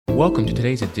Welcome to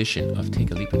today's edition of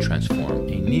Take a Leap and Transform,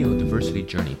 a Neurodiversity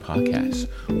Journey podcast,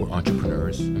 where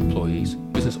entrepreneurs, employees,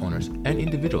 business owners, and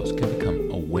individuals can become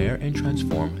aware and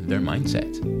transform their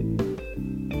mindset.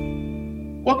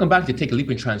 Welcome back to Take a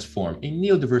Leap and Transform, a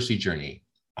Neurodiversity Journey.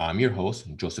 I'm your host,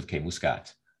 Joseph K.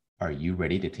 Muscat. Are you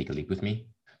ready to take a leap with me?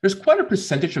 There's quite a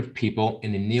percentage of people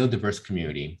in the neurodiverse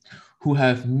community who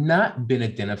have not been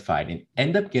identified and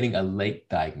end up getting a late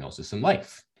diagnosis in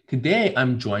life. Today,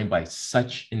 I'm joined by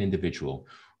such an individual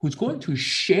who's going to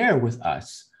share with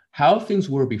us how things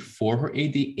were before her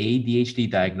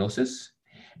ADHD diagnosis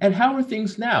and how are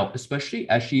things now, especially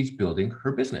as she's building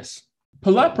her business.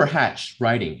 Paulette Perhatch's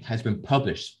writing has been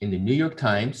published in the New York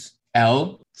Times,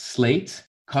 Elle, Slate,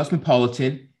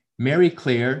 Cosmopolitan, Mary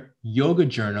Claire, Yoga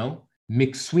Journal,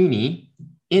 McSweeney,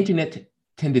 Internet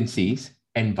Tendencies,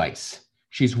 and Vice.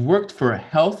 She's worked for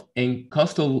Health and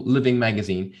Coastal Living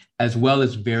magazine, as well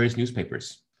as various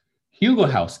newspapers. Hugo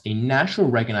House, a national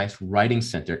recognized writing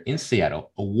center in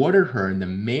Seattle, awarded her the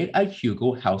Made at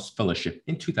Hugo House Fellowship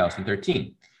in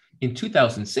 2013. In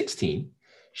 2016,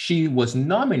 she was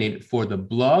nominated for the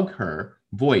Blog Her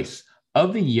Voice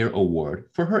of the Year award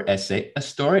for her essay, A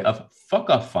Story of Fuck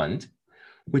Off Fund,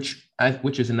 which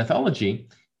is an anthology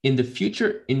in the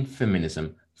future in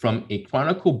feminism from a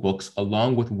Chronicle books,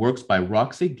 along with works by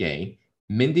Roxy Gay,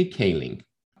 Mindy Kaling,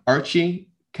 Archie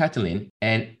Catalin,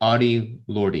 and Audie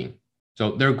Lordy.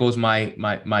 So there goes my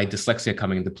dyslexia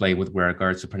coming into play with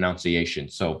regards to pronunciation.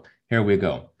 So here we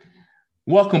go.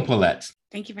 Welcome, Paulette.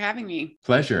 Thank you for having me.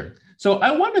 Pleasure. So I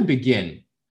want to begin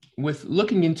with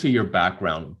looking into your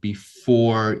background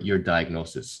before your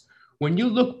diagnosis. When you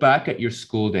look back at your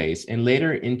school days and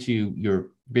later into your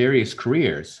various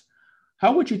careers,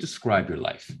 how would you describe your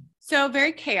life? So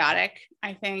very chaotic,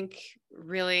 I think,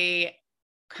 really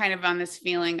kind of on this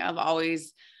feeling of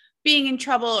always being in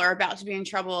trouble or about to be in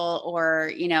trouble,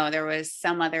 or, there was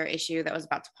some other issue that was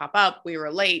about to pop up. We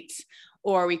were late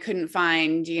or we couldn't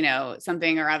find,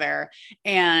 something or other.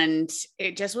 And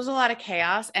it just was a lot of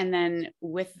chaos. And then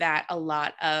with that, a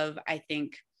lot of, I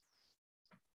think,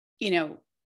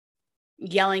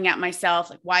 yelling at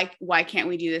myself, like, why can't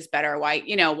we do this better? Why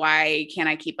can't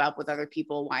I keep up with other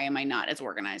people? Why am I not as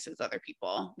organized as other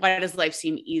people? Why does life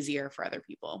seem easier for other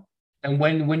people? And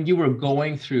when you were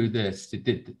going through this,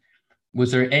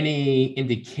 was there any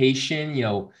indication,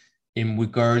 in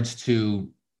regards to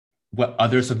what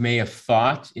others may have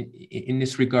thought in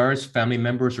this regards, family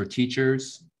members or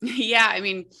teachers? Yeah, I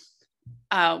mean,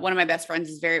 one of my best friends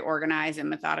is very organized and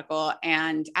methodical.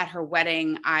 And at her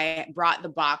wedding, I brought the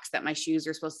box that my shoes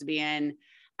are supposed to be in.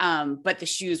 But the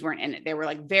shoes weren't in it. They were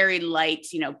like very light,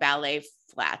 ballet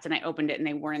flats. And I opened it and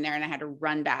they weren't in there. And I had to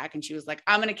run back. And she was like,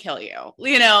 I'm going to kill you,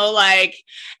 and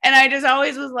I just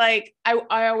always was like,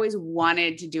 I always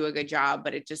wanted to do a good job,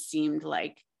 but it just seemed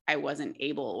like I wasn't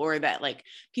able, or that like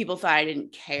people thought I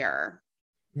didn't care.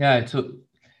 Yeah. So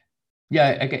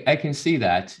I can see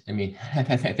that. I mean, I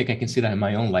think I can see that in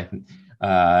my own life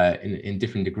in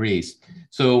different degrees.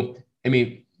 So, I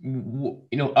mean,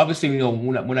 obviously,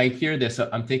 when I hear this,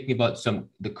 I'm thinking about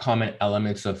the common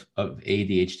elements of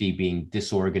ADHD being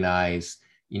disorganized,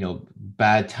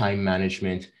 bad time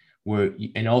management,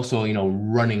 and also,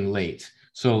 running late.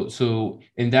 So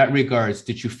in that regards,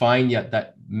 did you find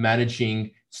that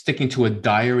sticking to a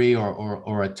diary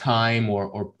or a time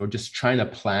or just trying to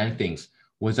plan things,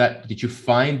 did you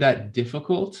find that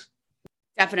difficult?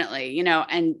 Definitely,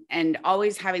 and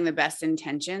always having the best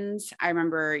intentions. I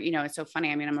remember, it's so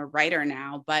funny. I mean, I'm a writer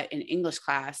now, but in English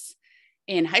class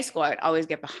in high school, I'd always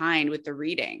get behind with the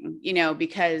reading,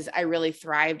 because I really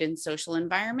thrived in social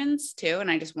environments too. And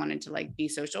I just wanted to be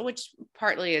social, which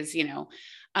partly is,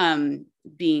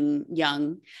 being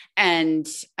young. And,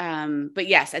 but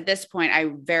yes, at this point,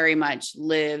 I very much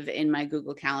live in my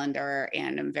Google Calendar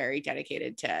and I'm very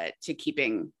dedicated to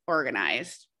keeping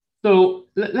organized. So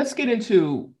let's get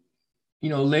into,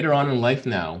 later on in life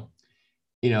now,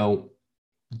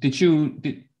 through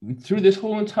this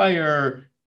whole entire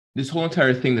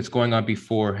thing that's going on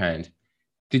beforehand,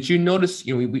 did you notice,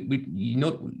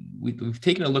 we've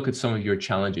taken a look at some of your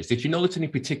challenges. Did you notice any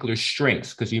particular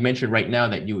strengths? Because you mentioned right now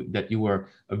that you were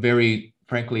a very,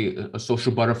 frankly, a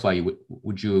social butterfly.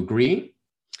 Would you agree?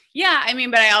 Yeah. I mean,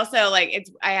 but I also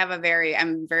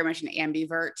I'm very much an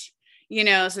ambivert,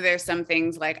 so there's some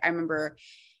things like I remember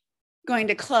going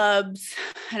to clubs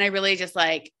and I really just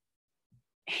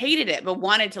hated it, but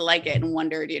wanted to like it and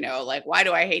wondered, why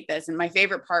do I hate this? And my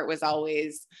favorite part was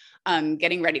always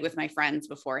getting ready with my friends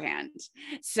beforehand.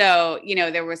 So,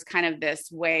 there was kind of this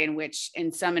way in which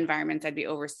in some environments I'd be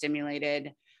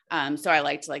overstimulated. So I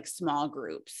liked small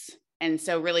groups. And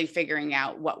so really figuring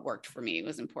out what worked for me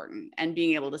was important, and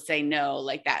being able to say no,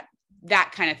 like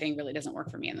that kind of thing really doesn't work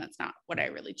for me. And that's not what I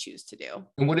really choose to do.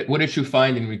 And what did you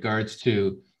find in regards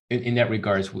to, in that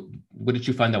regards, what did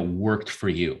you find that worked for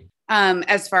you?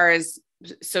 As far as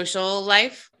social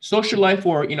life,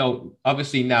 or,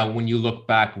 obviously now when you look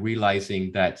back,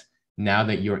 realizing that now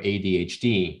that you're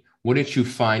ADHD, what did you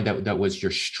find that was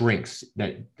your strengths,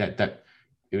 that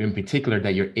in particular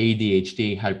that your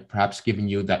ADHD had perhaps given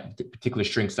you that particular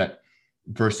strengths, that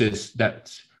versus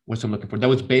that, what I'm looking for, that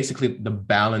was basically the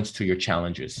balance to your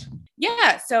challenges?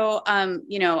 Yeah. So,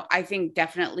 I think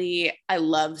definitely I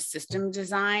love system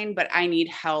design, but I need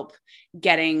help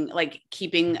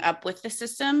keeping up with the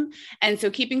system. And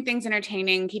so keeping things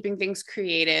entertaining, keeping things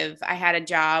creative. I had a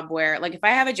job where, like, if I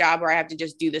have a job where I have to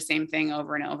just do the same thing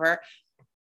over and over,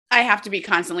 I have to be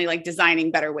constantly like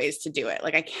designing better ways to do it.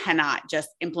 Like, I cannot just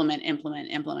implement. It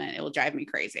will drive me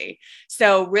crazy.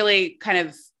 So really kind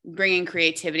of bringing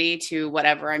creativity to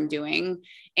whatever I'm doing,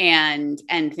 and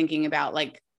thinking about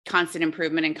like constant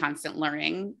improvement and constant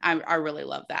learning. I really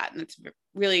love that. And it's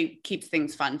really keeps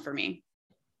things fun for me.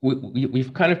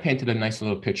 We've kind of painted a nice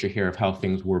little picture here of how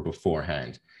things were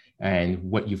beforehand and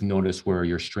what you've noticed were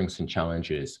your strengths and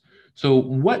challenges. So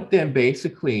what then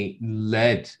basically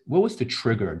what was the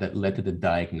trigger that led to the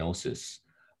diagnosis?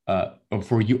 Or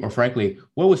for you, or frankly,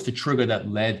 what was the trigger that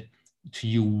led to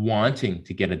you wanting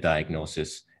to get a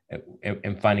diagnosis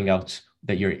and finding out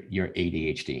that you're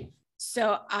ADHD?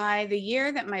 So the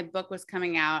year that my book was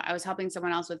coming out, I was helping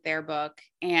someone else with their book,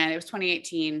 and it was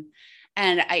 2018.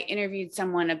 And I interviewed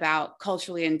someone about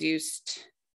culturally induced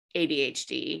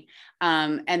ADHD.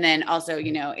 And then also,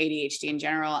 ADHD in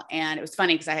general. And it was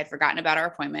funny because I had forgotten about our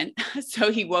appointment.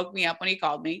 So he woke me up when he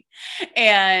called me,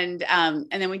 and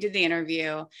then we did the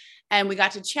interview, and we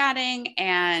got to chatting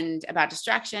and about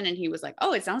distraction. And he was like,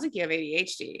 "Oh, it sounds like you have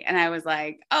ADHD." And I was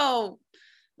like, "Oh,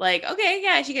 like, okay,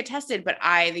 yeah, I should get tested." But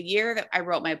the year that I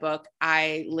wrote my book,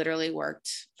 I literally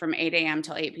worked from 8 a.m.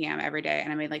 till 8 p.m. every day.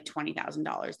 And I made like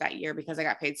 $20,000 that year because I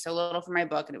got paid so little for my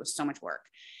book, and it was so much work.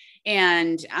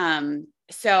 And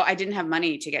so I didn't have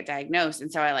money to get diagnosed.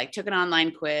 And so I took an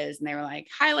online quiz, and they were like,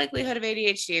 high likelihood of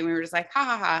ADHD. And we were just like, ha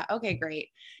ha ha. Okay, great.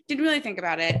 Didn't really think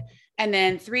about it. And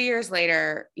then 3 years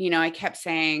later, I kept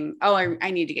saying, oh,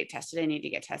 I need to get tested. I need to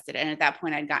get tested. And at that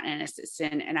point I'd gotten an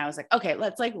assistant, and I was like, okay,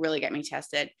 let's really get me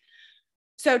tested.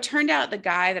 So it turned out the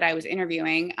guy that I was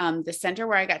interviewing, the center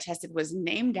where I got tested was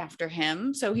named after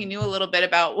him. So he knew a little bit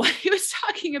about what he was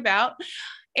talking about.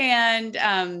 And,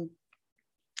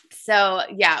 so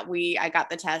yeah, I got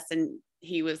the test, and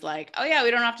he was like, oh yeah,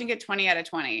 we don't often get 20 out of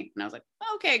 20. And I was like,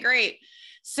 okay, great.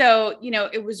 So,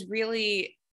 it was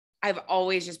really, I've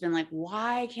always just been like,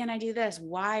 why can't I do this?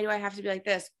 Why do I have to be like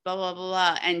this? Blah, blah, blah,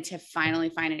 blah. And to finally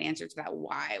find an answer to that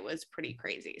why was pretty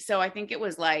crazy. So I think it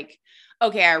was like,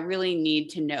 okay, I really need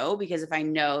to know, because if I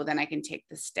know, then I can take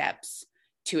the steps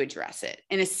to address it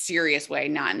in a serious way,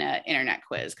 not in an internet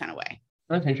quiz kind of way.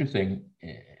 That's interesting.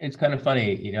 It's kind of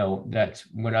funny, that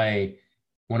when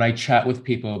I chat with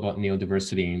people about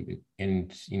neurodiversity,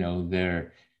 and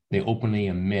they openly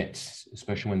admit,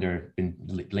 especially when they're been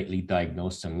lately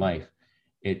diagnosed in life,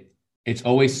 it's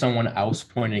always someone else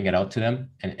pointing it out to them,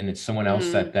 and it's someone else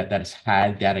that has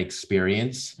had that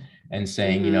experience and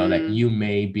saying, that you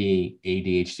may be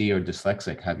ADHD or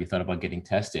dyslexic. Have you thought about getting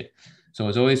tested? So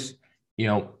it's always,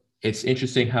 it's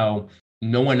interesting how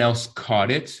no one else caught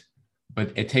it, but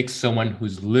it takes someone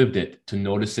who's lived it to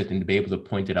notice it and to be able to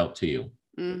point it out to you.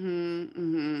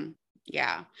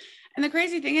 Yeah. And the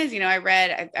crazy thing is, I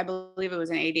read, I believe it was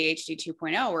an ADHD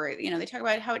 2.0, where, they talk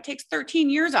about how it takes 13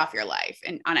 years off your life,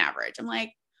 and on average. I'm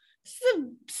like, this is a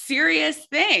serious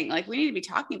thing. Like, we need to be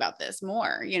talking about this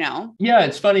more, Yeah,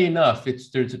 it's funny enough.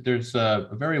 There's a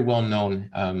very well-known,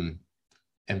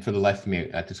 and for the life of me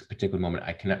at this particular moment,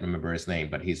 I cannot remember his name,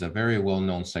 but he's a very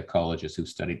well-known psychologist who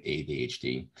studied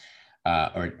ADHD.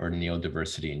 Or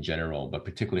neurodiversity in general, but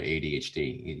particularly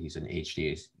ADHD. He's an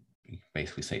ADHD,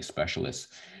 basically say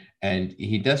specialist. And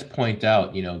he does point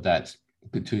out, that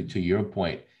to your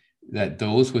point, that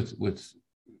those with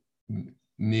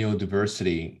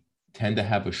neurodiversity tend to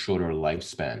have a shorter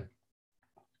lifespan.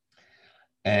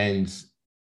 And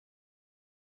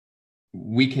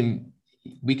we can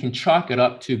chalk it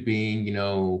up to being,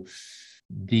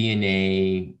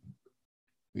 DNA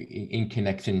in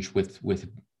connection with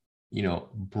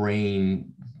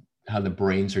brain, how the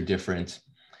brains are different.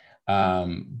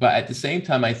 But at the same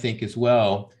time, I think as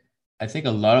well, I think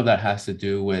a lot of that has to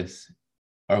do with,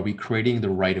 are we creating the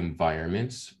right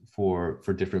environments for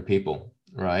different people,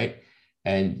 right?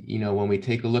 And, when we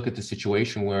take a look at the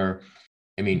situation where,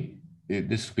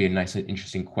 this would be a nice and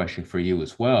interesting question for you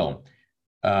as well.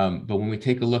 But when we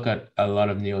take a look at a lot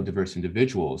of neurodiverse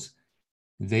individuals,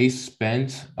 they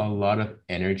spend a lot of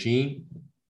energy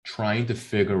trying to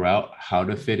figure out how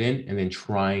to fit in and then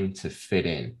trying to fit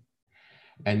in.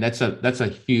 And that's a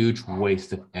huge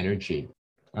waste of energy,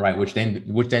 right? Which then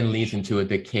leads into a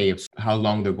decay of how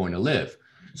long they're going to live.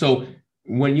 So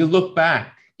when you look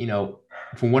back,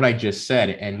 from what I just said,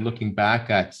 and looking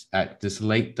back at this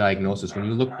late diagnosis, when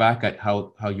you look back at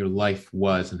how your life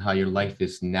was and how your life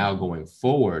is now going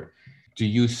forward, do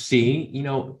you see,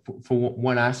 for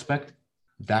one aspect,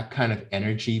 that kind of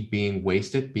energy being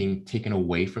wasted, being taken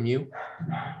away from you?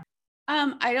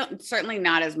 I don't, certainly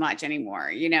not as much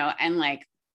anymore, and like,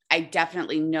 I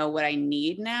definitely know what I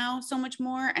need now so much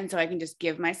more. And so I can just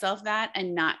give myself that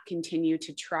and not continue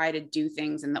to try to do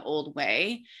things in the old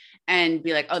way and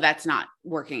be like, oh, that's not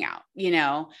working out,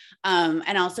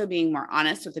 and also being more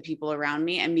honest with the people around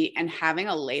me and having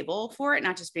a label for it,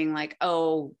 not just being like,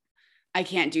 oh, I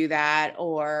can't do that,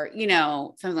 or,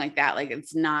 something like that. Like,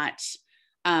 it's not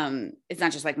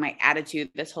just like my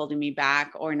attitude that's holding me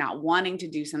back or not wanting to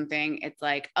do something. It's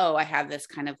like, oh, I have this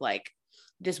kind of like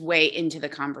this way into the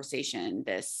conversation,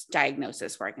 this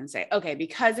diagnosis where I can say, okay,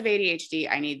 because of ADHD,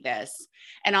 I need this.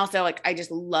 And also, like, I just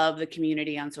love the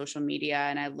community on social media,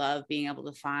 and I love being able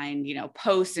to find,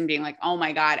 posts and being like, oh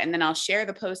my God. And then I'll share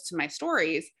the posts to my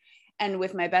stories. And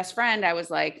with my best friend, I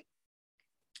was like,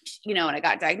 when I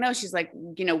got diagnosed, she's like,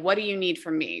 what do you need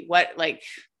from me?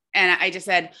 And I just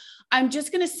said, I'm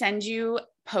just going to send you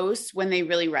posts when they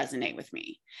really resonate with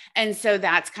me. And so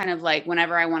that's kind of like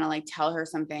whenever I want to like tell her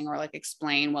something or like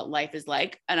explain what life is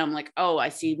like, and I'm like, oh, I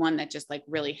see one that just like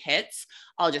really hits,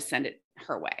 I'll just send it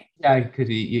her way. Yeah, because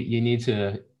you need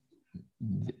to,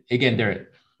 again,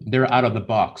 they're out of the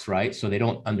box, right? So they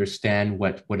don't understand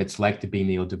what it's like to be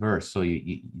neurodiverse. So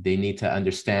they need to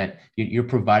understand, you're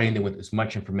providing them with as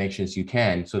much information as you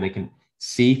can so they can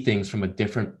see things from a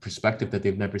different perspective that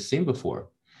they've never seen before.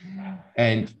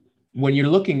 And when you're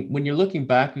looking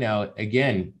back now,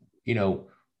 again,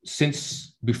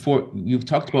 since before, you've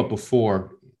talked about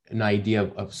before an idea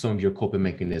of some of your coping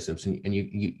mechanisms, and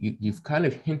you've kind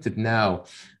of hinted now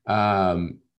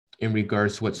in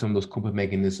regards to what some of those coping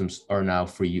mechanisms are now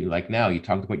for you. Like now, you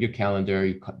talked about your calendar,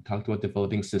 you talked about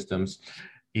developing systems,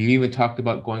 you even talked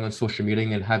about going on social media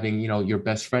and having, your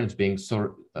best friends being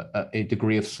sort of a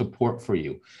degree of support for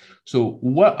you. So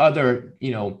what other,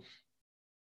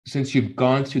 since you've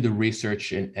gone through the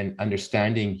research and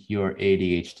understanding your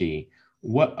ADHD,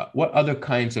 what other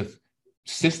kinds of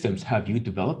systems have you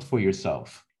developed for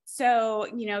yourself? So,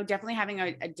 definitely having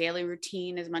a daily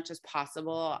routine as much as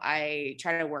possible. I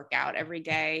try to work out every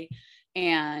day.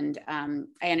 And I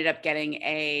ended up getting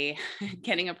a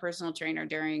personal trainer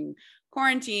during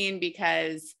quarantine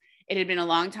because it had been a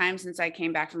long time since I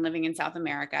came back from living in South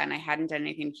America, and I hadn't done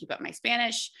anything to keep up my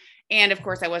Spanish. And of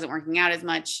course, I wasn't working out as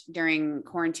much during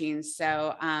quarantine.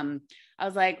 So I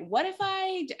was like, what if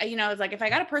if I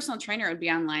got a personal trainer, it would be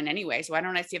online anyway. So why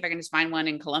don't I see if I can just find one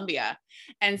in Colombia?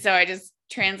 And so I just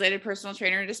translated personal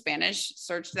trainer into Spanish,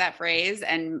 searched that phrase,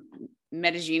 and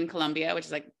Medellin, Colombia, which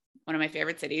is like one of my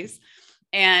favorite cities,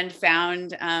 and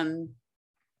found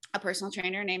a personal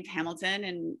trainer named Hamilton,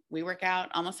 and we work out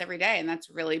almost every day. And that's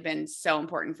really been so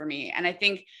important for me. And I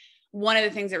think one of the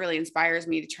things that really inspires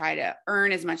me to try to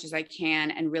earn as much as I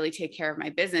can and really take care of my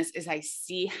business is I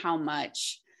see how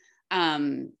much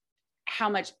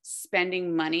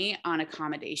spending money on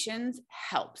accommodations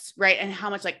helps, right? And how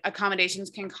much like accommodations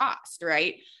can cost,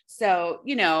 right? So,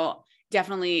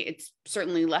 definitely it's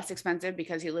certainly less expensive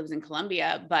because he lives in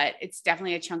Colombia, but it's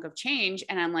definitely a chunk of change.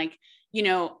 And I'm like,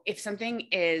 if something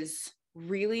is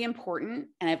really important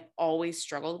and I've always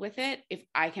struggled with it, if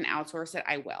I can outsource it,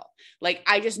 I will. Like,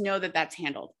 I just know that that's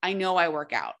handled. I know I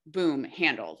work out, boom,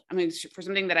 handled. I mean, for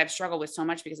something that I've struggled with so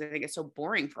much because I think it's so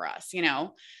boring for us,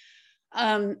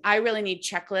 I really need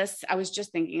checklists. I was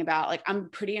just thinking about, like, I'm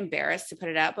pretty embarrassed to put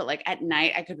it out, but like at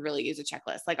night I could really use a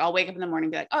checklist. Like, I'll wake up in the morning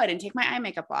and be like, oh, I didn't take my eye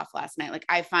makeup off last night. Like,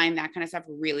 I find that kind of stuff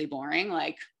really boring.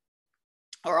 Like,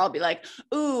 or I'll be like,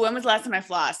 ooh, when was the last time I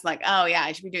flossed? Like, oh yeah,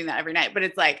 I should be doing that every night. But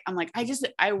it's like, I'm like,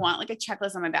 I want like a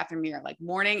checklist on my bathroom mirror, like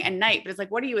morning and night. But it's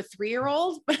like, what are you, a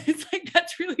 3-year-old? But it's like,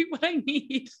 that's really what I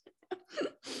need.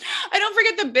 I don't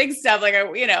forget the big stuff. Like,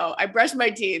 I brush my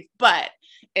teeth, but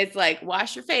it's like,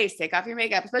 wash your face, take off your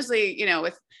makeup, especially,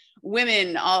 with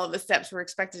women, all of the steps we're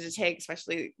expected to take,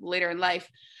 especially later in life.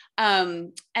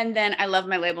 And then I love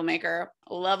my label maker.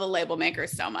 Love a label maker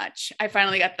so much. I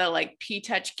finally got the like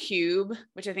P-Touch Cube,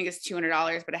 which I think is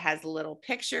 $200, but it has little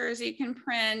pictures you can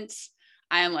print.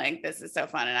 I am like, this is so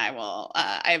fun. And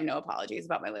I have no apologies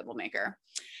about my label maker.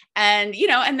 And, you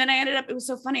know, and then I ended up, it was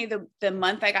so funny. The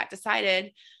month I got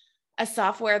decided, a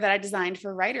software that I designed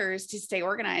for writers to stay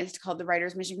organized called the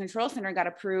Writers Mission Control Center got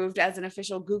approved as an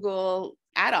official Google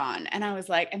add-on. And I was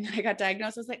like, and then I got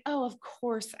diagnosed. I was like, oh, of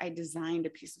course I designed a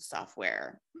piece of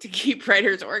software to keep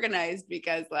writers organized,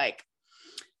 because like,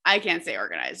 I can't stay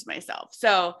organized myself.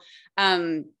 So,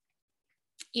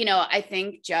 you know, I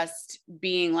think just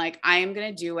being like, I am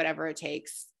going to do whatever it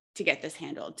takes to get this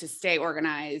handled, to stay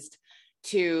organized,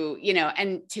 to, you know,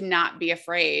 and to not be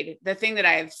afraid. The thing that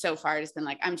I've so far just been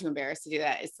like, I'm too embarrassed to do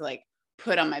that, is to like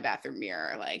put on my bathroom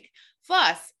mirror, like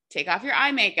floss, take off your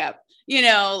eye makeup, you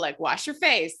know, like wash your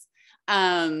face.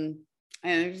 And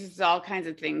there's just all kinds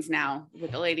of things now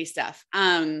with the lady stuff.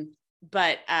 So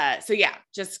yeah,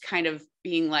 just kind of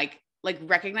being like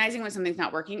recognizing when something's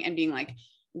not working and being like,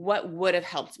 what would have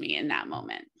helped me in that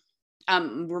moment?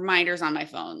 Reminders on my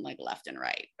phone, like left and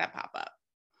right, that pop up.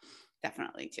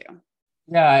 Definitely too.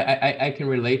 Yeah, I can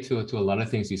relate to a lot of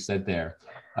things you said there.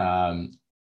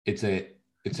 It's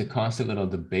a constant little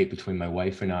debate between my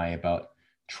wife and I about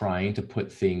trying to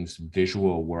put things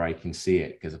visual where I can see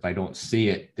it. Because if I don't see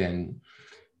it, then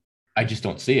I just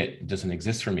don't see it. It doesn't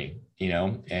exist for me, you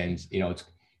know. And you know,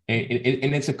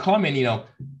 it's a common, you know,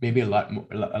 maybe a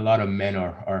lot of men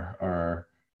are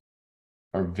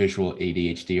visual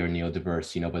ADHD or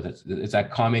neurodiverse, you know, but it's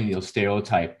that common, you know,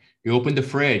 stereotype. You open the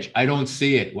fridge, I don't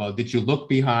see it. Well, did you look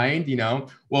behind? You know,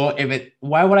 well,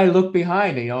 why would I look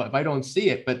behind? You know, if I don't see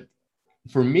it. But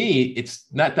for me, it's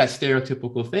not that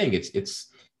stereotypical thing.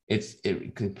 It's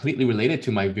completely related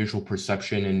to my visual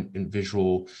perception and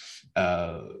visual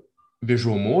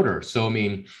motor. So I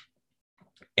mean,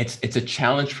 it's a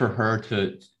challenge for her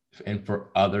to and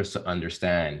for others to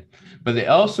understand. But it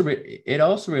also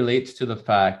relates to the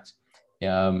fact,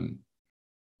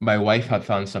 my wife had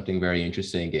found something very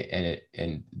interesting,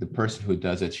 and the person who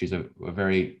does it, she's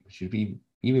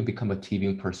even become a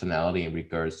TV personality in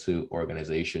regards to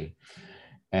organization.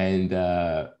 And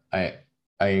I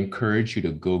encourage you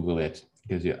to Google it,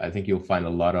 because I think you'll find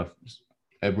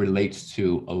it relates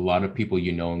to a lot of people,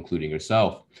 you know, including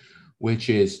yourself, which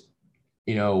is,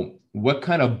 you know, what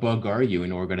kind of bug are you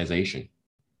in organization?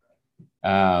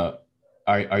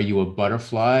 Are you a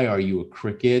butterfly? Are you a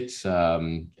cricket?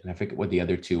 And I forget what the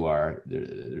other two are,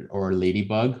 or a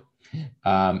ladybug.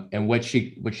 And what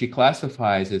she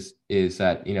classifies is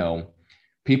that, you know,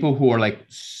 people who are like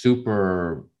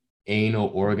super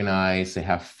anal organized, they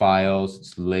have files,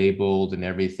 it's labeled and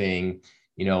everything,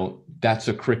 you know, that's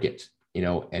a cricket, you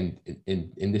know, and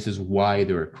this is why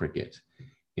they're a cricket.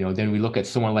 You know, then we look at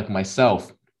someone like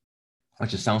myself,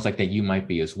 which it sounds like that you might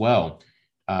be as well.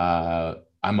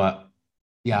 I'm a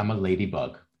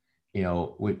ladybug, you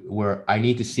know, where I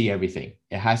need to see everything.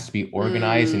 It has to be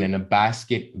organized and in a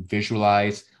basket,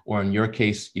 visualized, or in your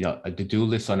case, you know, a to-do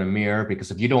list on a mirror,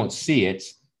 because if you don't see it,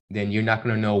 then you're not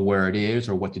going to know where it is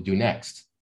or what to do next.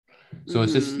 So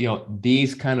it's just, you know,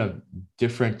 these kind of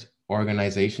different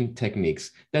organization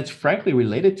techniques that's frankly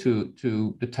related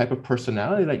to the type of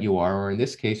personality that you are, or in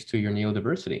this case, to your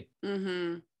neurodiversity.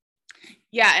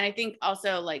 Yeah. And I think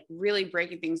also like really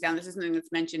breaking things down. This is something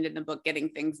that's mentioned in the book, Getting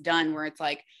Things Done, where it's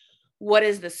like, what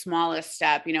is the smallest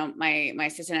step? You know, my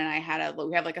assistant and I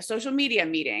we have like a social media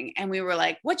meeting, and we were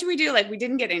like, what should we do? Like, we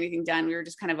didn't get anything done. We were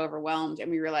just kind of overwhelmed,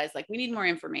 and we realized like we need more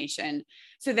information.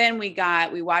 So then we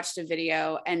watched a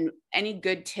video, and any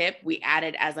good tip we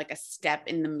added as like a step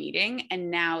in the meeting.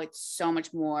 And now it's so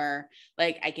much more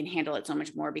like I can handle it so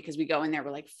much more, because we go in there,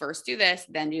 we're like, first do this,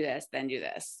 then do this, then do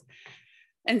this.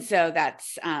 And so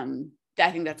that's, I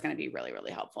think that's going to be really,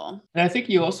 really helpful. And I think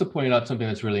you also pointed out something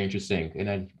that's really interesting.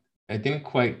 And I didn't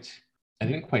quite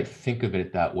think of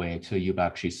it that way until you've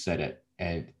actually said it.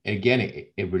 And again,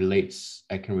 it relates,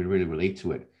 I can really relate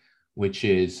to it, which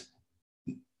is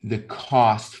the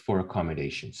cost for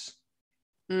accommodations.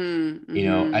 Mm-hmm. You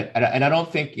know, and I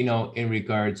don't think, you know, in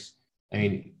regards, I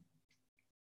mean,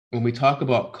 when we talk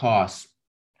about costs,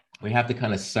 we have to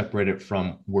kind of separate it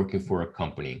from working for a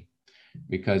company,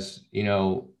 because, you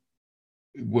know,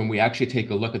 when we actually take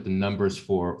a look at the numbers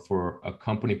for a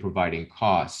company providing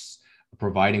costs,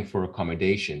 providing for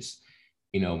accommodations,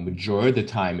 you know, majority of the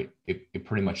time, it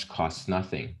pretty much costs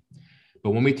nothing. But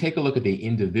when we take a look at the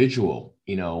individual,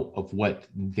 you know, of what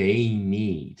they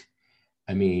need,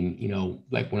 I mean, you know,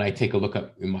 like when I take a look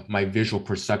at my visual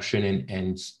perception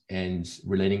and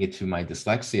relating it to my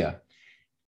dyslexia,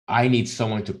 I need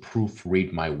someone to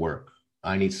proofread my work.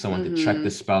 I need someone to check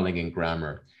the spelling and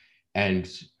grammar. And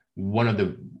one of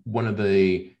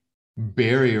the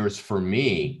barriers for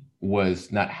me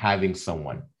was not having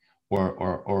someone,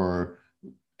 or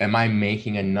am I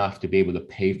making enough to be able to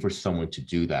pay for someone to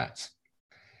do that?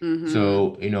 Mm-hmm.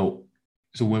 So,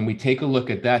 so when we take a look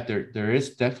at that, there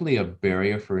is definitely a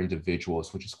barrier for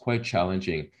individuals, which is quite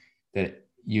challenging, that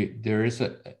there is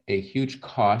a huge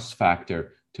cost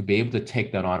factor to be able to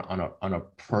take that on a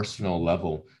personal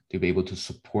level, to be able to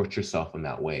support yourself in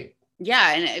that way.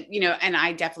 Yeah. And, and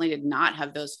I definitely did not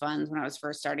have those funds when I was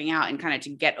first starting out, and kind of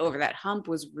to get over that hump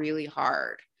was really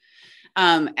hard.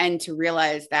 And to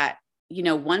realize that,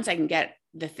 once I can get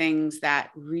the things that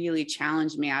really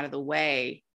challenged me out of the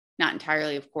way, not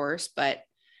entirely, of course, but,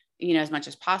 as much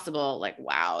as possible, like,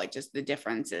 wow, it just, the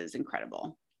difference is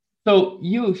incredible. So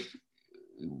you've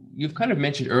kind of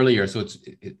mentioned earlier, so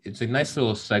it's a nice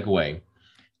little segue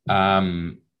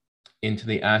um, into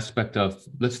the aspect of,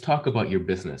 let's talk about your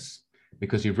business,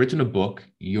 because you've written a book,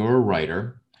 you're a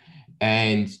writer,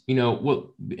 and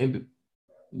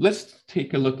let's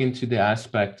take a look into the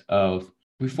aspect of,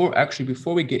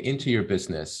 before we get into your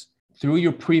business, through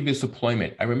your previous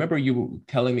employment. I remember you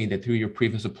telling me that through your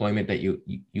previous employment that you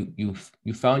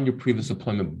found your previous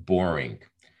employment boring.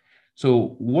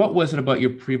 So what was it about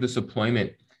your previous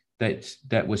employment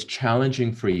that was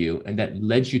challenging for you and that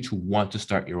led you to want to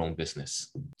start your own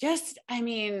business?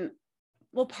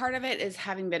 Well, part of it is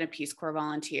having been a Peace Corps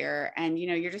volunteer, and,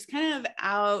 you're just kind of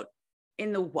out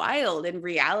in the wild in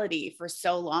reality for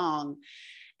so long.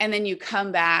 And then you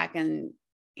come back and,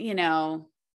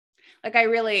 like, I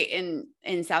really,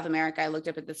 in South America, I looked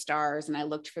up at the stars and I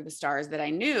looked for the stars that I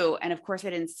knew. And of course I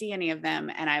didn't see any of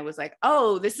them. And I was like,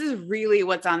 oh, this is really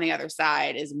what's on the other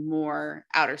side, is more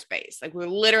outer space. Like, we're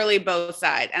literally both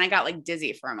sides. And I got like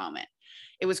dizzy for a moment.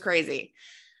 It was crazy.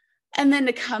 And then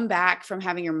to come back from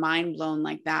having your mind blown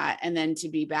like that, and then to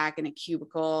be back in a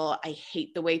cubicle, I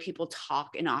hate the way people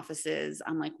talk in offices.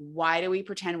 I'm like, why do we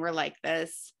pretend we're like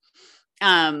this?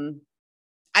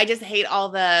 I just hate all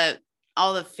the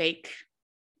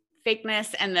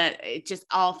fakeness, and that it just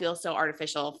all feels so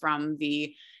artificial, from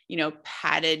the,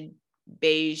 padded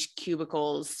beige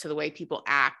cubicles to the way people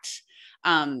act,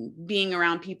 being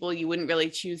around people you wouldn't really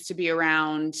choose to be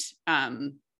around.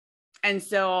 And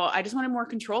so I just wanted more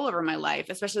control over my life,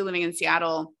 especially living in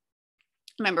Seattle.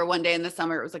 I remember one day in the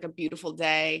summer, it was like a beautiful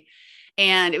day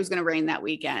and it was going to rain that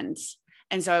weekend.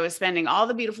 And so I was spending all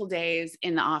the beautiful days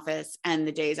in the office, and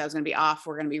the days I was going to be off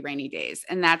were going to be rainy days.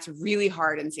 And that's really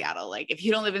hard in Seattle. Like, if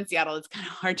you don't live in Seattle, it's kind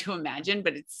of hard to imagine,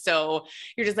 but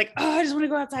you're just like, oh, I just want to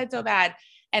go outside so bad.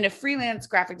 And a freelance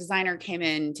graphic designer came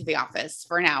into the office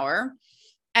for an hour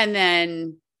and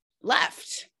then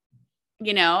left,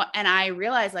 and I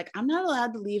realized, like, I'm not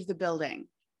allowed to leave the building.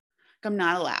 Like, I'm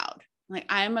not allowed. Like,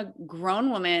 I'm a grown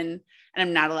woman and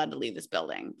I'm not allowed to leave this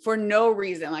building for no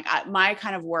reason. Like, my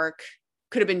kind of work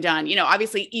could have been done.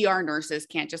 Obviously ER nurses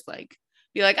can't just like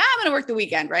be like, I'm going to work the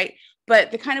weekend. Right. But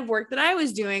the kind of work that I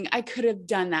was doing, I could have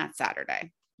done that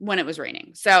Saturday when it was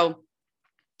raining. So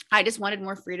I just wanted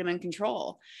more freedom and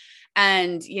control.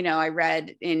 And, I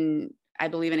read I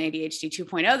believe in ADHD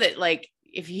 2.0 that, like,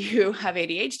 if you have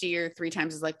ADHD, you're 3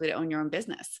 times as likely to own your own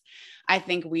business. I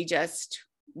think we just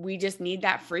need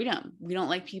that freedom. We don't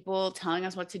like people telling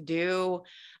us what to do.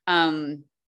 And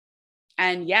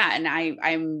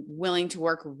I'm willing to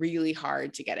work really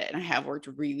hard to get it. And I have worked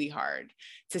really hard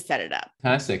to set it up.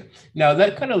 Fantastic. Now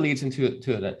that kind of leads into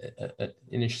an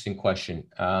interesting question.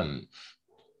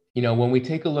 When we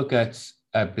take a look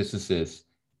at businesses,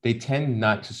 they tend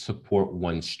not to support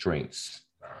one's strengths,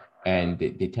 and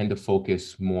they tend to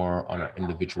focus more on an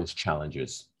individual's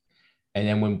challenges. And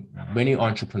then when many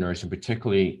entrepreneurs, and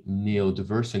particularly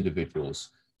neurodiverse individuals,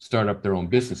 start up their own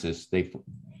businesses, the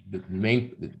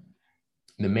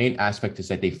main aspect is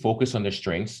that they focus on their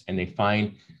strengths and they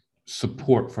find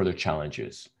support for their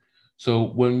challenges. So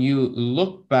when you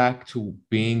look back to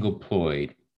being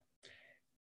employed,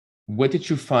 what did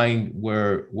you find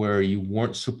where you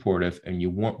weren't supportive and you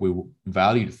weren't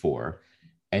valued for?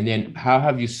 And then how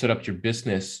have you set up your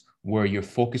business where you're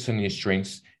focusing on your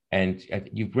strengths, and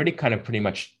you've really kind of pretty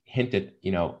much hinted,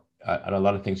 at a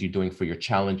lot of things you're doing for your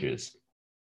challenges.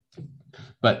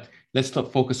 But let's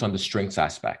focus on the strengths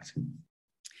aspect.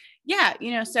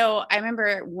 Yeah. So I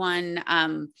remember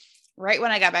right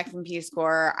when I got back from Peace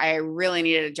Corps, I really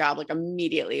needed a job, like,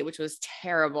 immediately, which was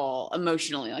terrible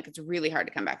emotionally. Like, it's really hard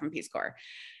to come back from Peace Corps.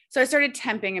 So I started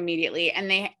temping immediately,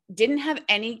 and they didn't have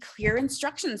any clear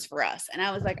instructions for us. And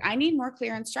I was like, I need more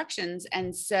clear instructions.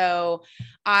 And so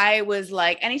I was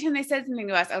like, anytime they said something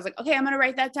to us, I was like, okay, I'm going to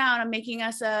write that down. I'm making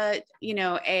us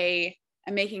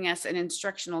I'm making us an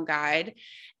instructional guide.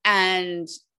 And,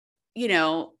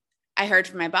 I heard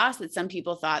from my boss that some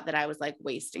people thought that I was, like,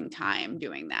 wasting time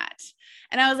doing that.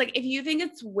 And I was like, if you think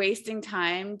it's wasting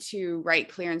time to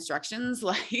write clear instructions,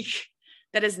 like,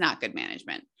 That is not good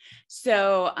management.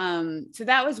 So, so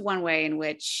that was one way in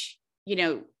which,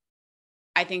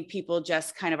 I think people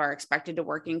just kind of are expected to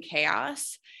work in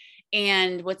chaos.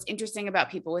 And what's interesting about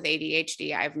people with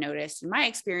ADHD, I've noticed in my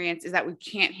experience, is that we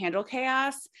can't handle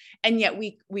chaos, and yet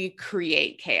we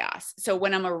create chaos. So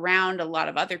when I'm around a lot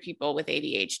of other people with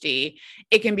ADHD,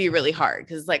 it can be really hard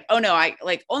because like, oh no, I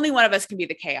like only one of us can be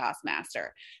the chaos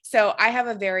master. So I have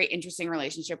a very interesting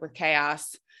relationship with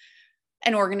chaos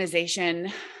and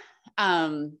organization.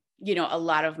 A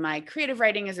lot of my creative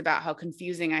writing is about how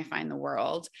confusing I find the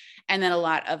world. And then a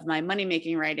lot of my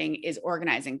money-making writing is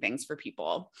organizing things for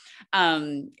people,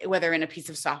 whether in a piece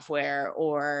of software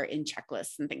or in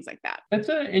checklists and things like that. That's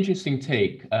an interesting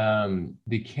take,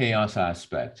 the chaos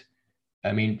aspect.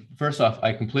 I mean, first off,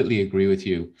 I completely agree with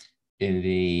you in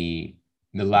the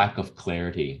lack of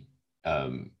clarity.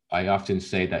 I often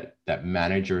say that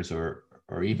managers or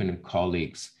even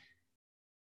colleagues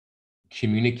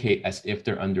communicate as if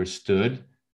they're understood,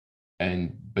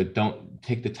 but don't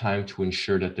take the time to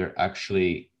ensure that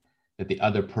that the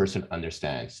other person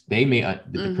understands. They may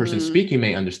the person speaking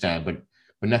may understand, but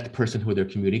not the person who they're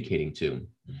communicating to.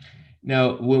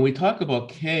 Now, when we talk about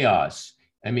chaos,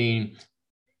 I mean,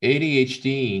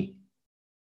 ADHD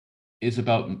is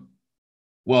about,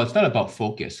 well, it's not about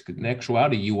focus. In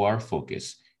actuality, you are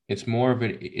focused. It's more of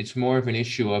an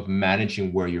issue of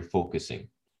managing where you're focusing.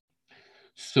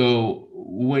 So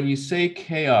when you say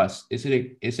chaos, is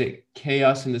it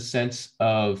chaos in the sense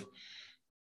of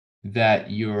that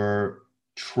you're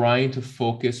trying to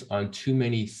focus on too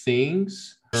many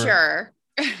things? Sure.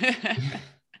 And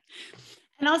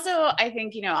also, I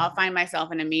think, I'll find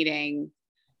myself in a meeting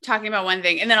talking about one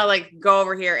thing, and then I'll like go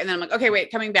over here, and then I'm like, okay,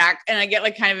 wait, coming back. And I get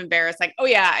like kind of embarrassed, like, oh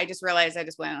yeah, I just realized I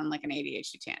just went on like an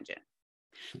ADHD tangent.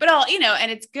 But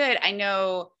and it's good. I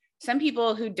know some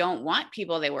people who don't want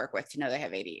people they work with to know they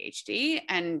have ADHD,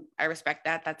 and I respect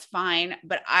that. That's fine.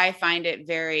 But I find it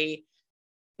very,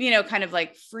 kind of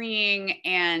like freeing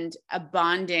and a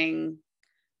bonding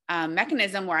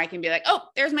mechanism where I can be like, oh,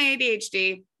 there's my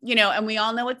ADHD, and we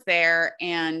all know it's there.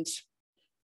 And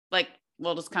like,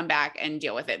 we'll just come back and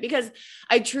deal with it, because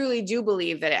I truly do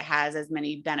believe that it has as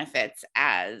many benefits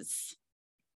as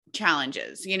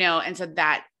challenges, and so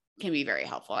that can be very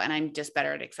helpful. And I'm just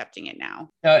better at accepting it now.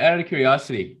 Out of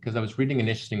curiosity, because I was reading an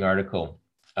interesting article,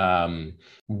 when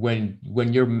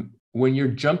you're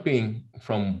jumping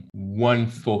from one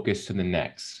focus to the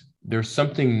next, there's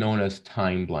something known as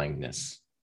time blindness,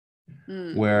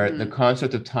 where the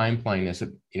concept of time blindness,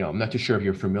 I'm not too sure if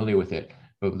you're familiar with it,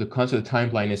 but the concept of time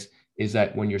blindness is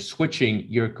that when you're switching,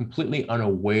 you're completely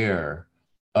unaware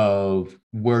of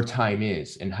where time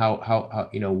is and how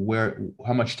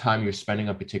much time you're spending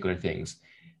on particular things.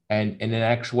 And in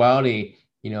actuality,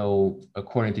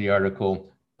 according to the article,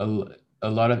 a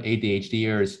lot of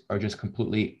ADHDers are just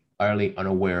completely utterly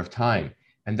unaware of time.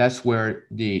 And that's where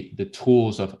the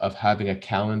tools of having a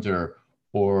calendar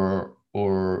or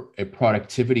a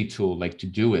productivity tool like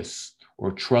Todoist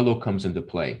or Trello comes into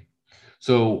play.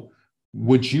 So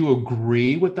would you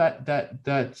agree with that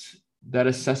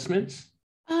assessment?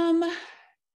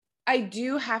 I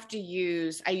do have to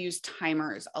I use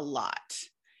timers a lot.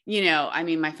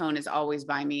 My phone is always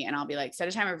by me, and I'll be like, set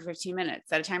a timer for 15 minutes,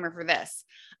 set a timer for this.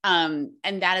 And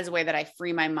that is a way that I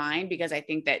free my mind, because I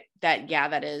think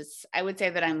that is, I would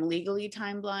say that I'm legally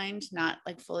time blind, not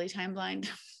like fully time blind.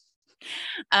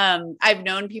 I've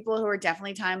known people who are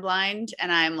definitely time blind,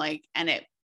 and I'm like, and it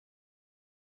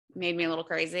made me a little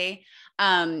crazy.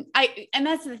 And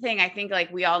that's the thing. I think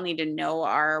like we all need to know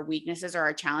our weaknesses or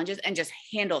our challenges and just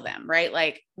handle them, right?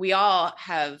 Like we all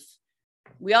have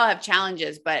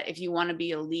challenges, but if you want to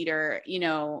be a leader,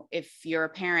 if you're a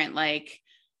parent, like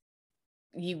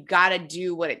you got to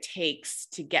do what it takes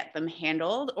to get them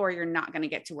handled, or you're not going to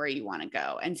get to where you want to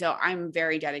go. And so I'm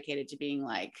very dedicated to being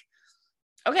like,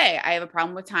 okay, I have a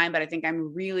problem with time, but I think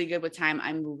I'm really good with time.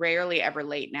 I'm rarely ever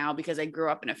late now, because I grew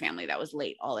up in a family that was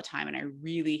late all the time, and I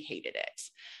really hated it.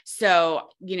 So,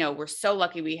 we're so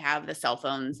lucky we have the cell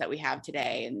phones that we have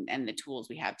today and the tools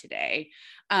we have today.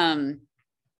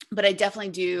 But I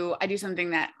definitely I do something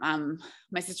that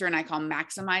my sister and I call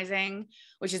maximizing,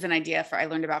 which is an idea I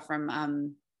learned about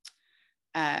from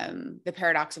the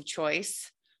paradox of choice,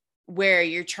 where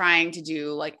you're trying to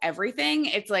do like everything.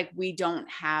 It's like, we don't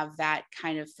have that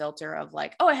kind of filter of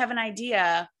like, oh, I have an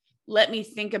idea, let me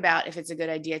think about if it's a good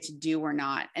idea to do or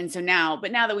not. And so now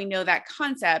that we know that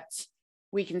concept,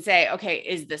 we can say, okay,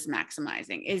 is this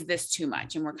maximizing? Is this too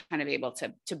much? And we're kind of able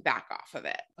to back off of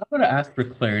it. I'm going to ask for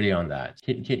clarity on that.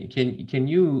 Can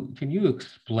you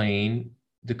explain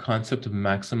the concept of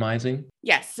maximizing?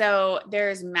 Yes. So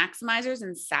there's maximizers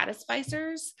and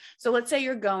satisficers. So let's say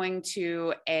you're going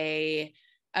to a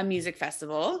music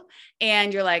festival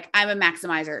and you're like, I'm a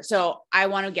maximizer. So I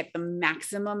want to get the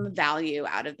maximum value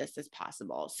out of this as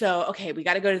possible. So, okay, we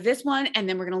got to go to this one and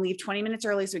then we're going to leave 20 minutes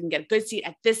early so we can get a good seat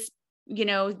at this,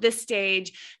 this stage.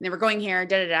 And then we're going here,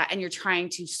 and you're trying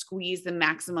to squeeze the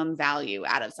maximum value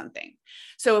out of something.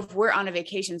 So if we're on a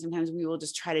vacation, sometimes we will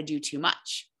just try to do too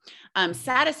much.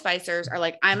 Satisficers are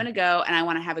like, I'm going to go and I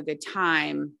want to have a good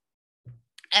time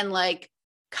and like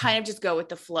kind of just go with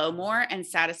the flow more. And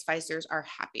satisficers are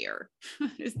happier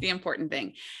is the important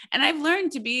thing. And I've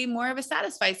learned to be more of a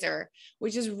satisficer,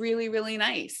 which is really, really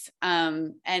nice.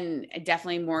 And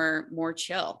definitely more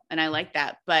chill. And I like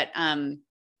that. But,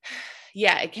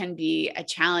 yeah, it can be a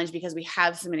challenge because we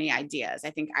have so many ideas. I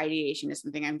think ideation is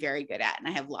something I'm very good at, and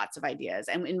I have lots of ideas.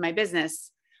 And in my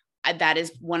business, that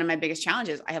is one of my biggest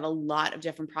challenges. I have a lot of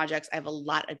different projects. I have a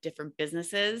lot of different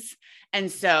businesses.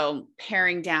 And so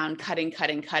paring down, cutting,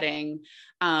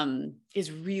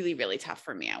 is really, really tough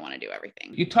for me. I want to do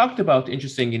everything. You talked about,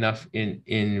 interesting enough,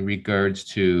 in regards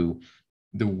to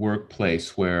the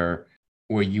workplace where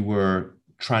you were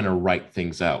trying to write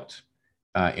things out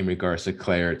in regards to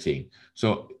clarity.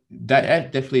 So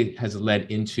that definitely has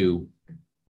led into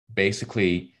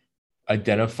basically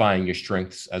identifying your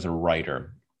strengths as a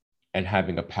writer and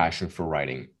having a passion for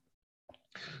writing.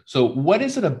 So what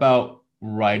is it about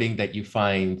writing that you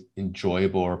find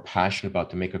enjoyable or passionate about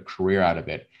to make a career out of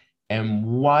it? And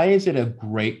why is it a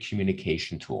great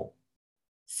communication tool?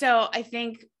 So I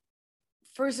think,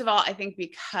 first of all,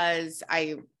 because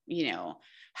I,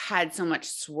 had so much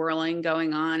swirling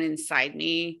going on inside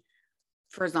me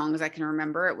for as long as I can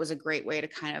remember, it was a great way to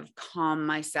kind of calm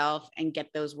myself and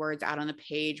get those words out on the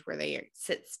page where they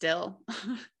sit still,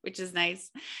 which is nice.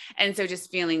 And so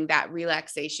just feeling that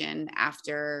relaxation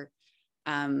after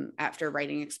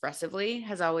writing expressively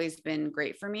has always been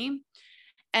great for me.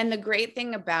 And the great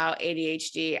thing about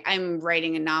ADHD, I'm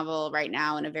writing a novel right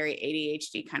now in a very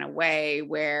ADHD kind of way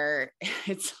where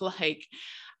it's like,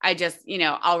 I just,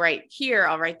 I'll write here,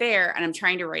 I'll write there. And I'm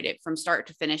trying to write it from start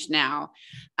to finish now.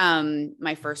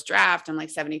 My first draft, I'm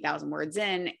like 70,000 words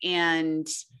in. And,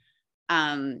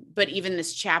 but even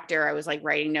this chapter, I was like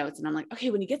writing notes and I'm like,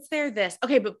 okay, when he gets there, this,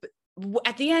 okay, but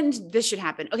at the end, this should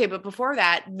happen. Okay. But before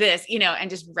that, this, and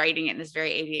just writing it in this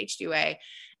very ADHD way.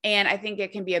 And I think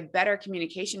it can be a better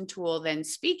communication tool than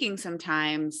speaking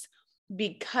sometimes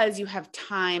because you have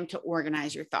time to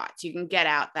organize your thoughts. You can get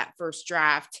out that first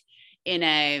draft in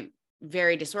a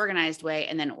very disorganized way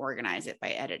and then organize it by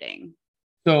editing.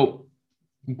 So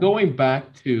going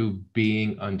back to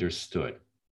being understood,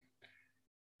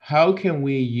 how can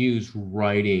we use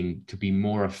writing to be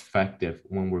more effective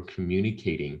when we're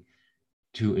communicating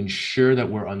to ensure that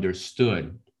we're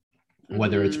understood,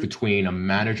 whether it's between a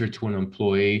manager to an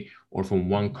employee or from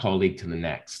one colleague to the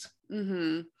next?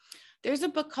 Mm-hmm. There's a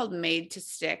book called Made to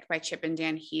Stick by Chip and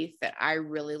Dan Heath that I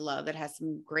really love that has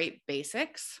some great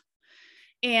basics.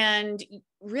 And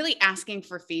really asking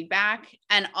for feedback.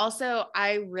 And also,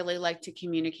 I really like to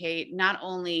communicate not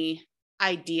only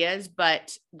ideas,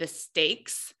 but the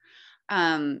stakes,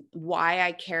 why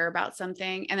I care about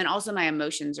something, and then also my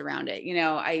emotions around it.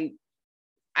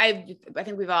 I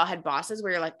think we've all had bosses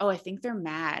where you're like, oh, I think they're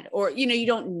mad, or, you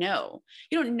don't know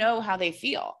how they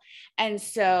feel. And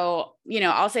so,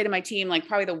 I'll say to my team, like,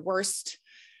 probably the worst,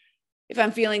 if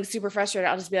I'm feeling super frustrated,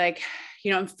 I'll just be like,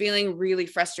 I'm feeling really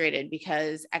frustrated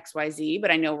because XYZ,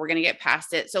 but I know we're going to get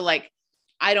past it. So like,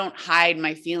 I don't hide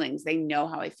my feelings. They know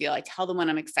how I feel. I tell them when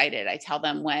I'm excited. I tell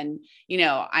them when,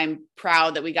 I'm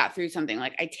proud that we got through something.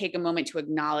 Like, I take a moment to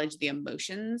acknowledge the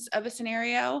emotions of a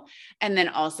scenario and then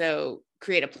also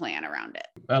create a plan around it.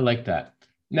 I like that.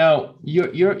 Now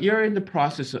you're in the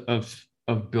process of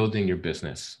building your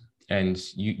business, and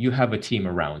you have a team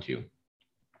around you.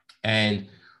 And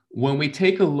when we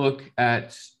take a look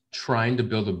at trying to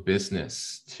build a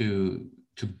business to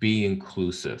be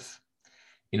inclusive,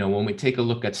 when we take a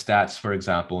look at stats, for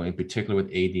example, in particular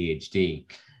with ADHD,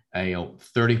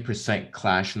 30%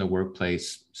 clash in the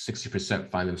workplace, 60%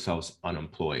 find themselves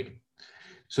unemployed.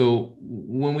 So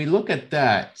when we look at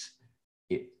that,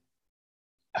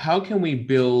 how can we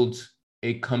build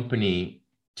a company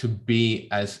to be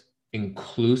as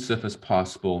inclusive as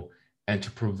possible and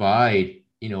to provide,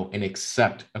 and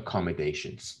accept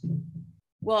accommodations?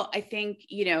 Well, I think,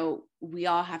 we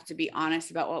all have to be honest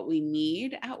about what we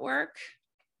need at work.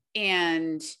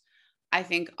 And I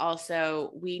think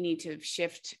also we need to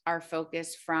shift our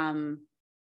focus from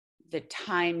the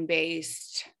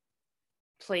time-based,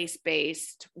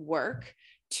 place-based work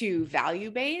to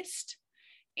value-based.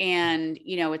 And,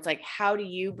 it's like, how do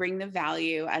you bring the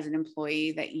value as an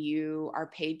employee that you are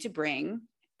paid to bring?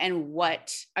 And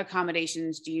what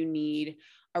accommodations do you need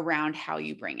around how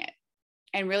you bring it?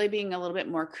 And really being a little bit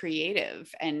more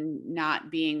creative and not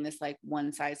being this like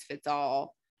one size fits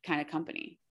all kind of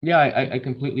company. Yeah, I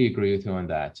completely agree with you on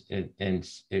that.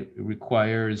 It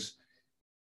requires,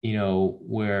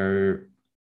 where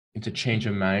it's a change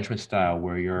of management style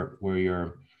where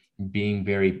you're being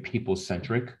very people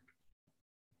centric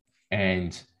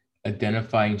and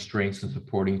identifying strengths and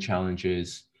supporting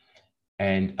challenges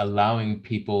and allowing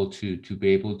people to be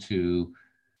able to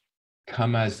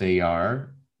come as they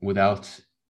are without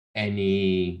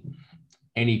any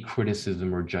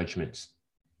criticism or judgments.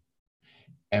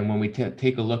 And when we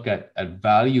take a look at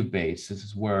value based, this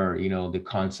is where the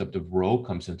concept of role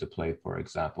comes into play, for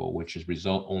example, which is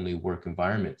result only work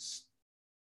environments.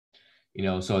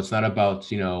 So it's not about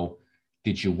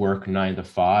did you work 9 to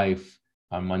 5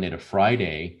 on Monday to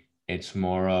Friday? It's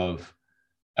more of,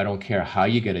 I don't care how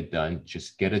you get it done,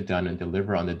 just get it done and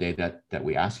deliver on the day that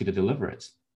we ask you to deliver it.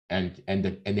 And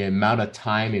the amount of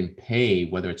time and pay,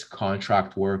 whether it's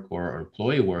contract work or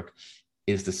employee work,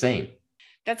 is the same.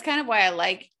 That's kind of why I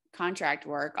like contract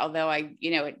work, although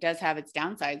it does have its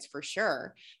downsides for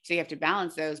sure. So you have to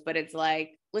balance those, but it's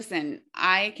like, listen,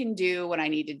 I can do what I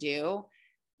need to do.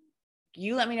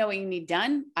 You let me know what you need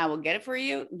done. I will get it for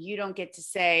you. You don't get to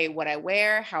say what I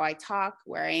wear, how I talk,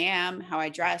 where I am, how I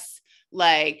dress.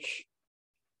 Like,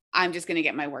 I'm just going to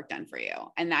get my work done for you.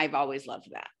 And I've always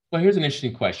loved that. Well, here's an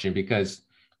interesting question, because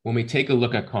when we take a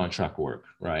look at contract work,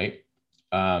 right?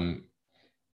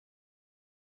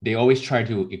 They always try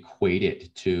to equate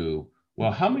it to,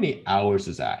 well, how many hours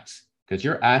is that? Because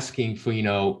you're asking for,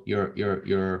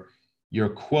 your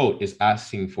quote is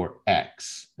asking for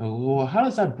X. Well, how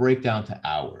does that break down to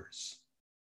hours?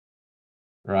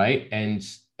 Right? And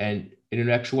in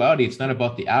actuality, it's not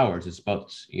about the hours. It's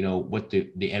about, what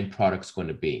the end product's going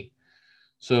to be.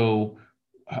 So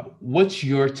what's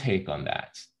your take on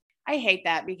that? I hate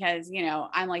that because,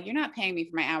 I'm like, you're not paying me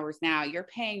for my hours now. You're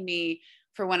paying me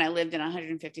for when I lived in a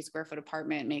 150 square foot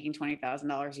apartment, making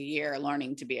 $20,000 a year,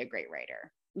 learning to be a great writer,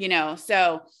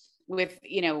 So with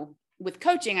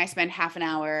coaching, I spend half an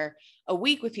hour a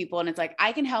week with people, and it's like,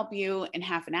 I can help you in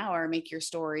half an hour make your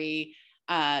story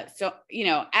as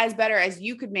better as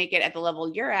you could make it at the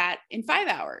level you're at in 5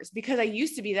 hours, because I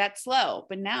used to be that slow,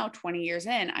 but now 20 years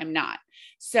in, I'm not.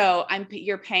 So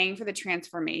you're paying for the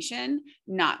transformation,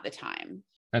 not the time.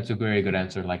 That's a very good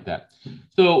answer, like that.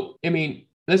 So,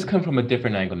 let's come from a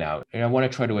different angle now. And I want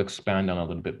to try to expand on a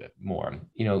little bit more.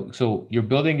 So you're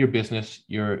building your business,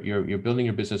 you're building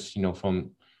your business,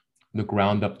 from the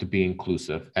ground up to be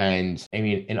inclusive. And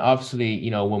and obviously,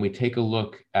 when we take a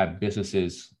look at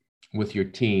businesses with your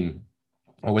team,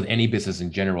 or with any business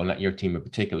in general, not your team in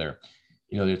particular,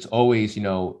 it's always,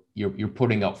 you're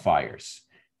putting out fires.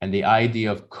 And the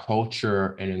idea of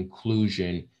culture and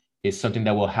inclusion is something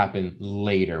that will happen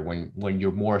later when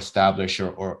you're more established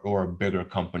or a bigger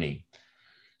company.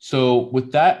 So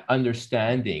with that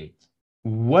understanding,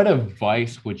 what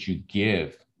advice would you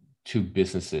give to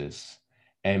businesses,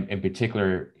 and in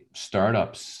particular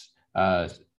startups,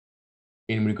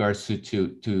 in regards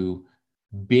to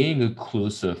being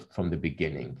inclusive from the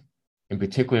beginning, in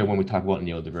particular when we talk about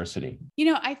neurodiversity?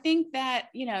 I think that,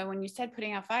 when you said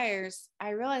putting out fires, I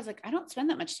realized like, I don't spend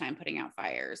that much time putting out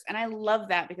fires. And I love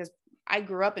that because I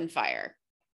grew up in fire,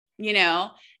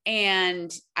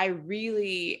 and I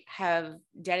really have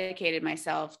dedicated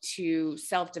myself to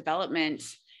self-development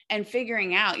and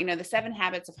figuring out, the 7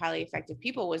 Habits of Highly Effective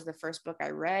People was the first book I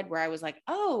read where I was like,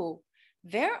 oh,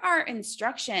 there are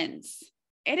instructions.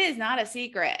 It is not a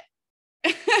secret.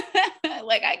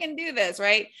 Like, I can do this,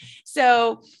 right?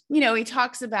 So, he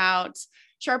talks about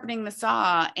sharpening the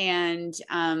saw and,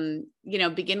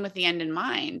 begin with the end in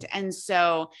mind. And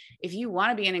so if you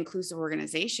want to be an inclusive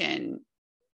organization,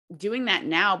 doing that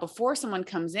now before someone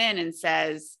comes in and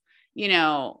says,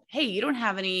 hey, you don't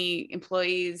have any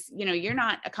employees, you're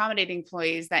not accommodating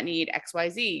employees that need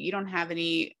XYZ. You don't have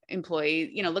any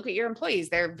employees, look at your employees.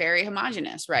 They're very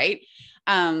homogenous, right?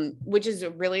 Which is a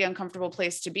really uncomfortable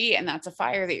place to be. And that's a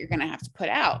fire that you're going to have to put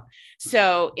out.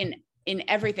 So in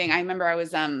everything, I remember I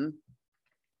was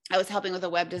helping with a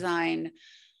web design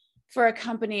for a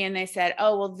company, and they said,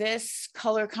 oh, well, this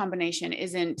color combination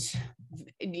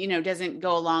doesn't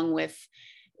go along with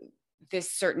this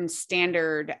certain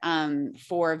standard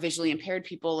for visually impaired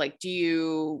people. Like, do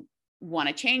you want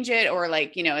to change it? Or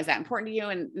like, is that important to you?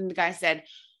 And the guy said,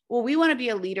 well, we want to be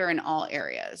a leader in all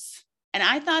areas. And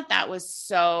I thought that was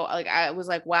so, like, I was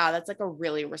like, wow, that's like a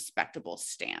really respectable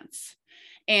stance.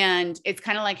 And it's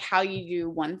kind of like how you do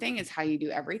one thing is how you do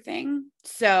everything.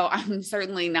 So I'm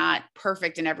certainly not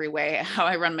perfect in every way how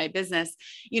I run my business,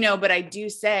 but I do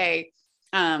say,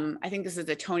 I think this is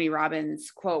a Tony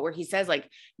Robbins quote where he says, like,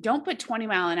 don't put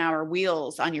 20-mile-an-hour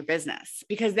wheels on your business,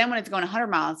 because then when it's going 100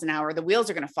 miles an hour, the wheels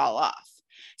are going to fall off.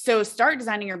 So start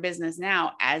designing your business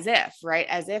now as if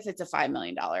it's a $5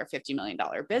 million, $50 million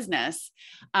business.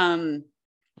 And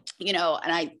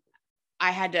I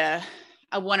had to,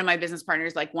 one of my business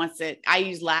partners, like I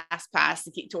use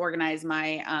LastPass to organize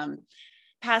my,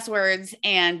 passwords.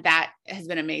 And that has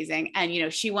been amazing.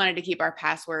 And, she wanted to keep our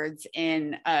passwords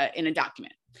in a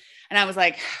document. And I was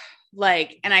like,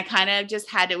 and I kind of just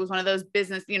it was one of those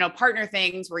business, partner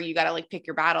things where you got to like pick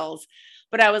your battles.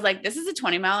 But I was like, this is a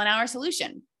 20-mile-an-hour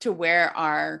solution to where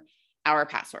are our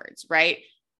passwords, right?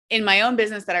 In my own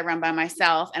business that I run by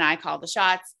myself and I call the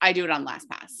shots, I do it on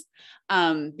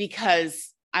LastPass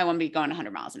because I want to be going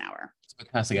 100 miles an hour. It's a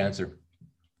fantastic answer.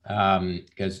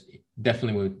 Because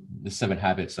definitely with the 7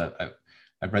 Habits,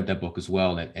 I've read that book as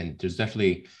well. And there's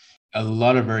definitely a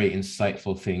lot of very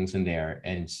insightful things in there.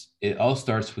 And it all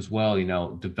starts with,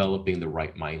 developing the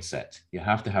right mindset. You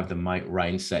have to have the right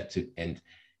mindset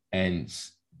and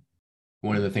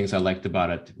one of the things I liked about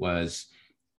it was,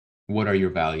 what are your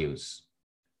values?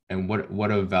 And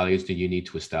what are values do you need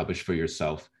to establish for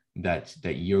yourself that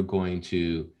you're going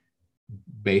to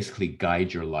basically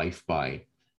guide your life by?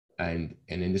 And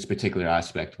in this particular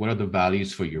aspect, what are the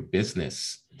values for your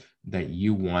business that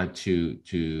you want to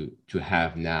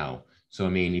have now? So, I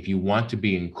mean, if you want to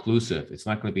be inclusive, it's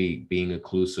not going to be being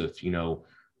inclusive,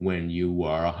 when you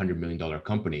are a $100 million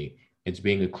company. It's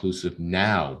being inclusive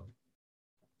now,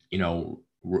 so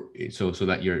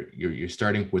that you're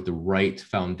starting with the right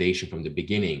foundation from the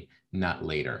beginning, not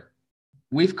later.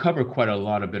 We've covered quite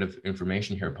a bit of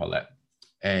information here, Paulette,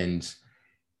 and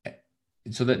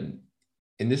so that.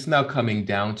 And this is now coming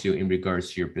down to in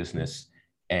regards to your business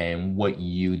and what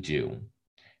you do,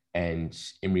 and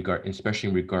especially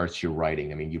in regards to your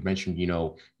writing. I mean, you've mentioned,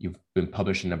 you've been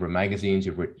published in a number of magazines.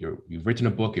 You've written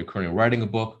a book. You're currently writing a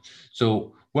book.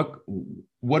 So what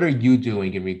are you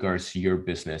doing in regards to your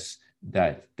business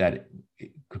that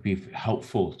could be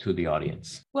helpful to the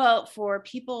audience? Well, for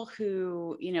people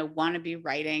who want to be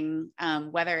writing,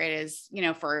 whether it is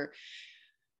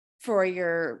for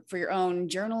your own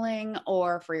journaling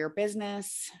or for your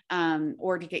business,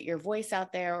 or to get your voice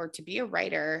out there or to be a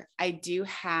writer, I do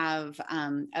have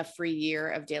a free year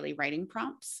of daily writing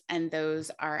prompts. And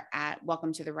those are at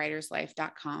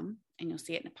welcometotherwriterslife.com, and you'll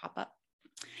see it in a pop-up.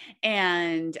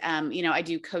 And, I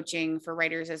do coaching for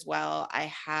writers as well. I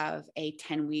have a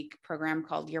 10-week program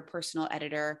called Your Personal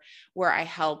Editor, where I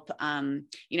help,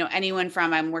 anyone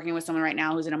from, I'm working with someone right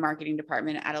now who's in a marketing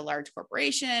department at a large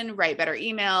corporation, write better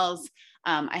emails.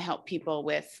 I help people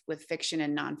with fiction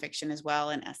and nonfiction as well,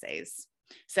 and essays.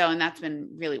 So, and that's been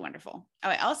really wonderful. Oh,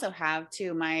 I also have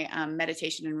too my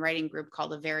meditation and writing group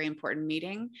called A Very Important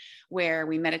Meeting, where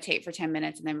we meditate for 10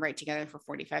 minutes and then write together for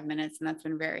 45 minutes. And that's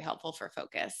been very helpful for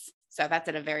focus. So that's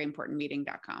at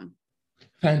averyimportantmeeting.com.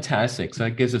 Fantastic. So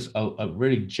that gives us a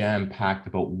really jam-packed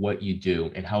about what you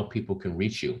do and how people can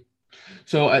reach you.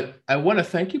 So I want to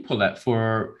thank you, Paulette,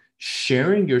 for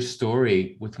sharing your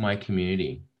story with my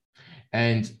community.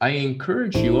 And I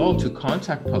encourage you all to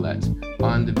contact Paulette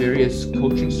on the various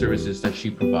coaching services that she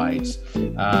provides,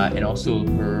 and also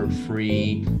her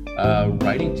free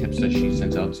writing tips that she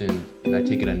sends out in, and I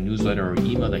take it a newsletter or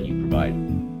email that you provide.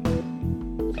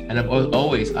 And I'm going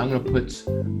to put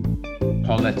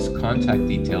Paulette's contact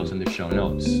details in the show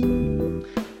notes.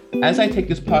 As I take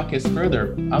this podcast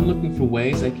further, I'm looking for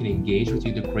ways I can engage with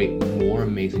you to create more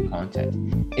amazing content.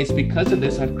 It's because of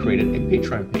this I've created a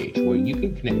Patreon page where you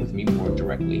can connect with me more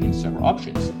directly in several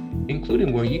options,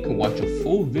 including where you can watch a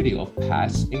full video of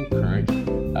past and current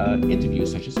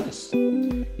interviews such as this.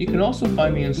 You can also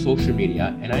find me on social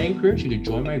media, and I encourage you to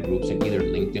join my groups in either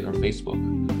LinkedIn or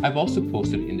Facebook. I've also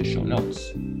posted in the show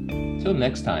notes. Till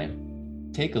next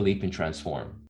time, take a leap and transform.